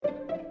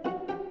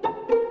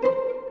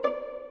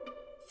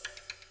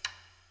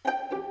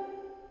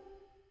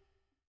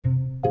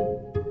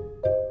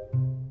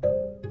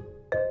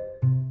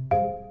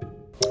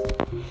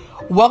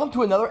Welcome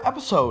to another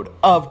episode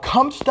of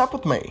Come Step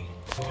With Me,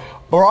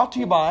 brought to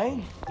you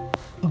by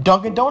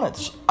Dunkin'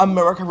 Donuts.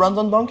 America runs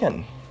on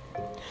Dunkin'.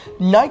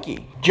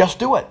 Nike, just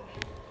do it.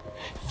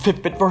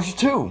 Fitbit Versus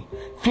 2,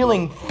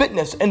 feeling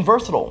fitness and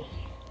versatile.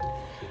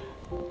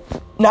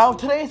 Now,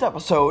 today's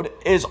episode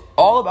is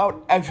all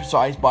about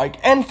exercise bike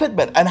and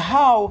Fitbit and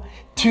how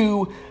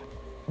to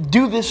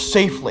do this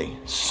safely.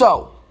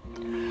 So,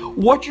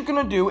 what you're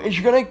going to do is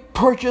you're going to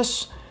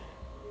purchase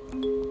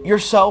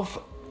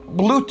yourself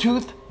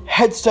Bluetooth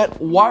headset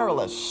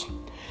wireless.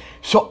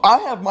 So I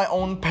have my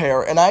own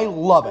pair and I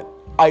love it.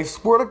 I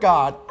swear to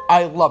God,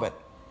 I love it.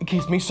 It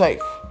keeps me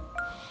safe.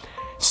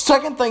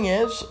 Second thing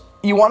is,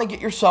 you want to get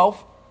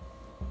yourself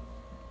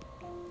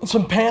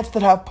some pants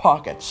that have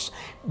pockets,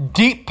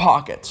 deep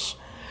pockets,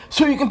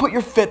 so you can put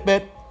your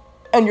Fitbit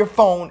and your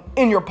phone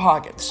in your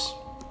pockets.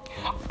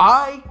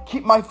 I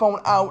keep my phone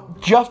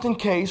out just in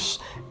case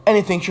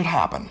anything should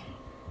happen.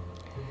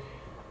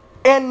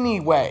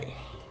 Anyway,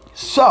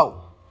 so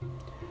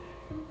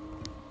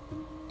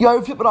you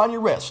have your Fitbit on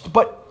your wrist,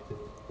 but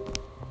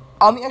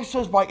on the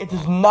exercise bike, it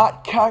does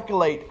not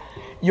calculate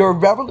your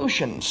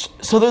revolutions.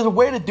 So there's a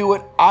way to do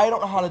it. I don't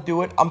know how to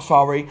do it. I'm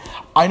sorry.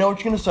 I know what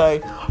you're going to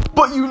say,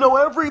 but you know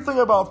everything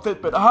about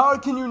Fitbit. How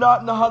can you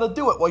not know how to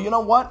do it? Well, you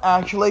know what?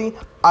 Actually,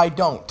 I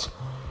don't.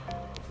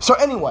 So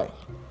anyway,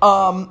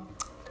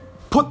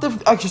 put the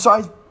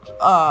exercise,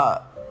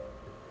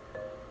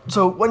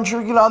 so when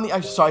you get on the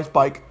exercise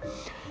bike,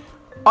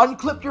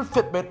 unclip your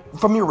Fitbit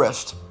from your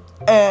wrist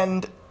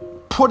and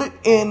put it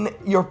in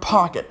your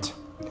pocket.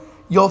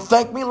 You'll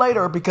thank me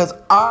later because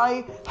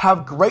I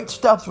have great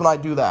steps when I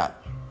do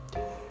that.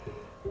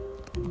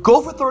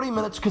 Go for 30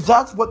 minutes because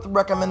that's what the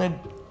recommended,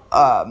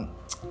 I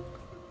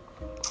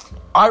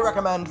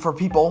recommend for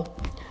people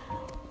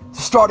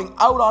starting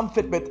out on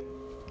Fitbit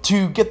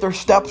to get their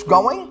steps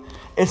going.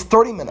 It's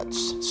 30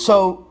 minutes.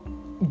 So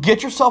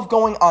get yourself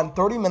going on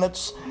 30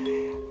 minutes.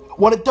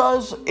 What it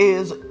does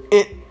is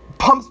it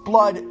pumps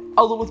blood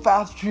a little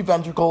faster to your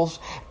ventricles.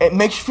 It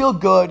makes you feel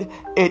good.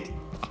 It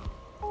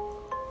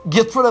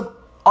gets rid of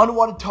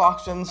unwanted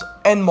toxins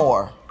and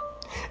more.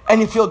 And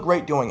you feel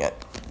great doing it.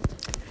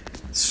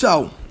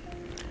 So,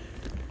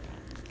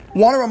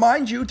 want to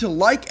remind you to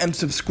like and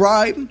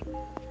subscribe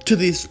to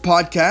this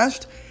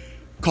podcast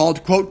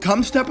called, quote,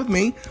 Come Step With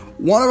Me.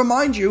 Want to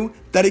remind you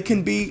that it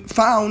can be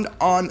found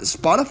on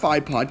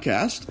Spotify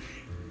podcast,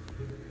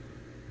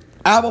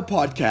 Apple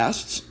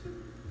Podcasts,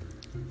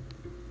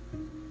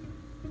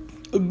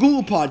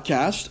 Google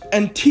Podcasts,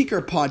 and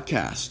Teacher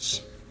Podcasts.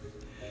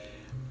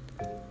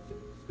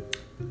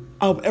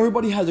 I hope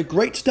everybody has a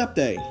great step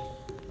day.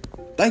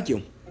 Thank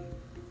you.